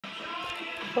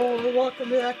Hello, welcome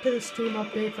back to this team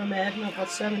update from Madden. I've got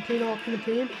 17 Ultimate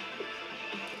Team.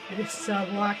 This is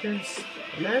blockers.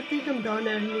 And I think I'm done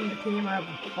editing the team. I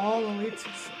have all elites.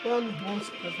 Well,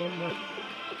 most of them, but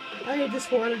I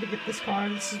just wanted to get this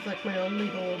card. This is like my only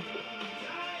goal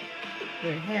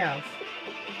that I have.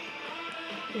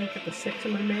 Look at the 6.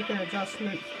 I'm going to make an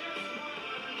adjustment.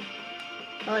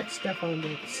 I like Stephon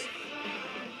Diggs.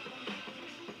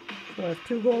 So I have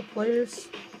 2 gold players.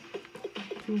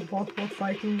 Both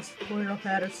Vikings, Cordell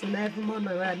Patterson. I have them on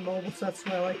my Madden mobile, so that's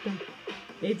why I like them.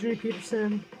 Adrian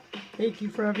Peterson, thank you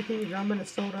for everything you done,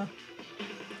 Minnesota.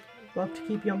 Love to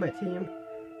keep you on my team.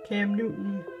 Cam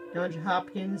Newton, DeAndre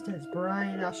Hopkins, Des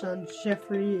Bryant, Alshon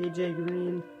Jeffrey, AJ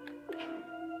Green.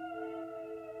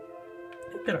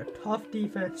 We've got a tough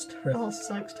defense. Terrell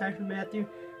Suggs, Tyron Matthew,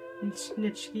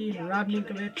 Snitchke, Rob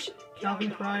Ninkovich,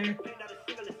 Calvin Pryor.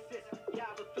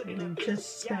 And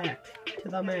just stacked to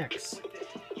the max.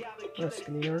 That's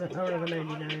gonna out of a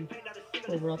 99.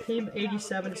 Overall team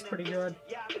 87 is pretty good.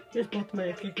 Here's both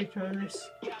my kick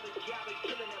returners,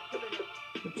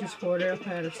 which is Cordell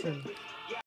Patterson.